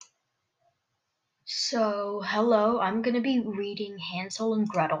Hello, I'm going to be reading Hansel and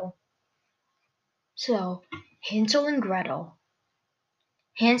Gretel. Hansel and Gretel.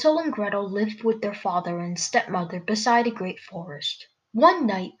 Hansel and Gretel lived with their father and stepmother beside a great forest. One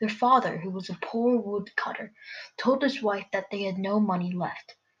night, their father, who was a poor woodcutter, told his wife that they had no money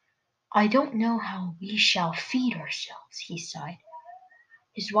left. "I don't know how we shall feed ourselves," he sighed.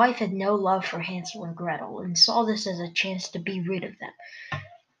 His wife had no love for Hansel and Gretel and saw this as a chance to be rid of them.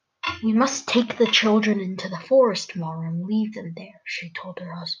 "We must take the children into the forest tomorrow and leave them there," she told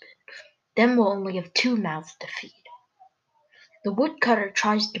her husband. "Then we'll only have 2 mouths to feed." The woodcutter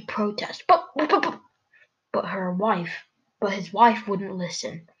tries to protest, but his wife wouldn't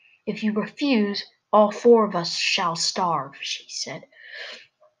listen. "If you refuse, all 4 of us shall starve," she said.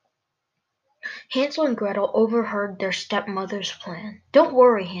 Hansel and Gretel overheard their stepmother's plan. "Don't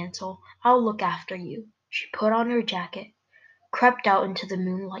worry, Hansel, I'll look after you." She put on her jacket, crept out into the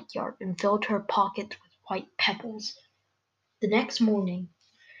moonlight yard, and filled her pockets with white pebbles. The next morning,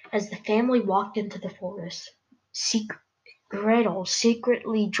 as the family walked into the forest, Gretel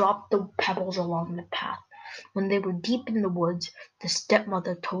secretly dropped the pebbles along the path. When they were deep in the woods, the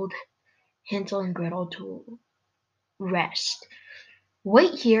stepmother told Hansel and Gretel to rest.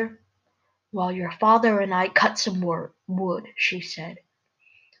 "Wait here while your father and I cut some wood," she said.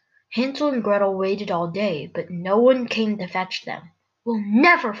 Hansel and Gretel waited all day, but no one came to fetch them. "We'll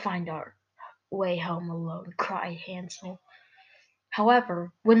never find our way home alone," cried Hansel.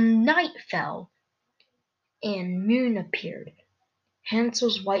 However, when night fell and moon appeared,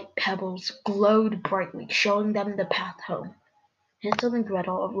 Hansel's white pebbles glowed brightly, showing them the path home. Hansel and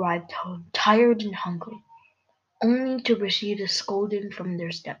Gretel arrived home, tired and hungry, only to receive a scolding from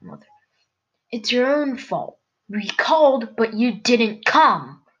their stepmother. "It's your own fault. We called, but you didn't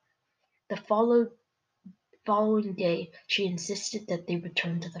come." The following day she insisted that they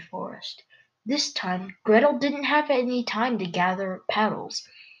return to the forest. This time Gretel didn't have any time to gather pebbles,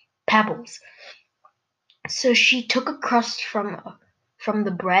 so she took a crust from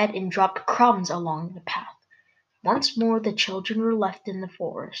the bread and dropped crumbs along the path. Once more the children were left in the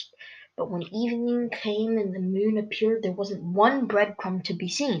forest, but when evening came and the moon appeared, there wasn't one breadcrumb to be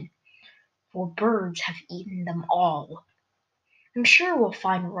seen, for birds have eaten them all. "I'm sure we'll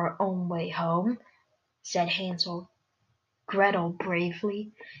find our own way home," said Gretel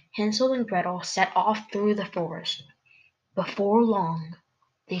bravely. Hansel and Gretel set off through the forest. Before long,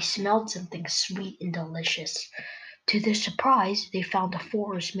 they smelled something sweet and delicious. To their surprise, they found a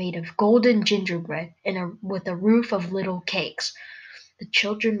forest made of golden gingerbread and with a roof of little cakes. The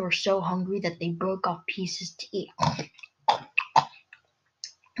children were so hungry that they broke off pieces to eat.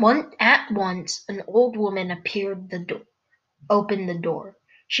 At once, an old woman opened the door.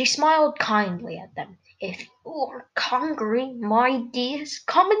 She smiled kindly at them. "If you are hungry, my dears,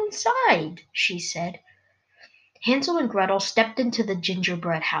 come inside," she said. Hansel and Gretel stepped into the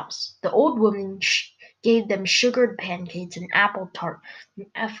gingerbread house. The old woman gave them sugared pancakes and apple tart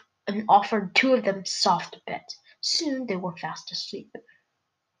and offered 2 of them soft beds. Soon they were fast asleep.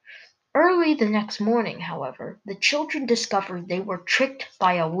 Early the next morning, however, the children discovered they were tricked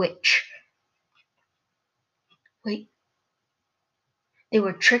by a witch. They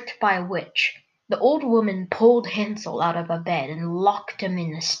were tricked by a witch. The old woman pulled Hansel out of a bed and locked him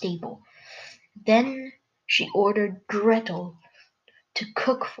in a stable. Then she ordered Gretel to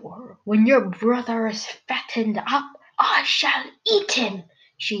cook for her. "When your brother is fattened up, I shall eat him,"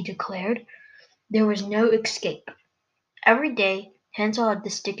 she declared. There was no escape. Every day Hansel had to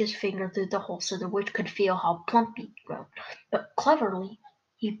stick his finger through the hole so the witch could feel how plump he'd grown. But cleverly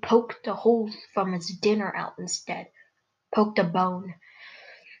he poked a hole from his dinner out instead, poked a bone.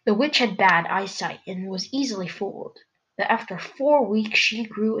 The witch had bad eyesight and was easily fooled. But after 4 weeks she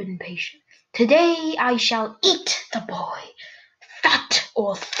grew impatient. "Today I shall eat the boy, fat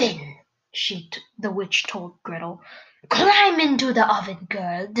or thin," the witch told Gretel. "Climb into the oven,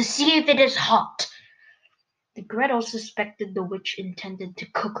 girl, to see if it is hot." The Gretel suspected the witch intended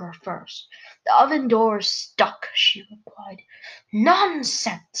to cook her first. "The oven door is stuck," she replied.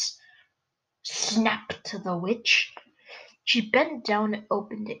 "Nonsense!" snapped the witch. She bent down and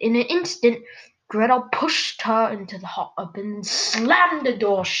opened it. In an instant, Gretel pushed her into the hot oven and slammed the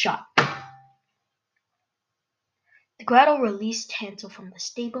door shut. Gretel released Hansel from the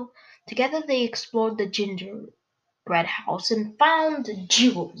stable. Together they explored the gingerbread house and found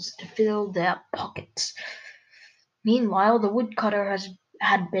jewels to fill their pockets. Meanwhile, the woodcutter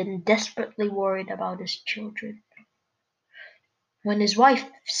had been desperately worried about his children. When his wife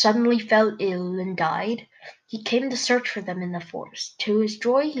suddenly fell ill and died, he came to search for them in the forest. To his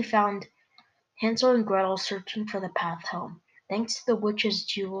joy, he found Hansel and Gretel searching for the path home. Thanks to the witch's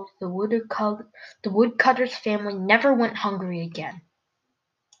jewels, the woodcutter's family never went hungry again.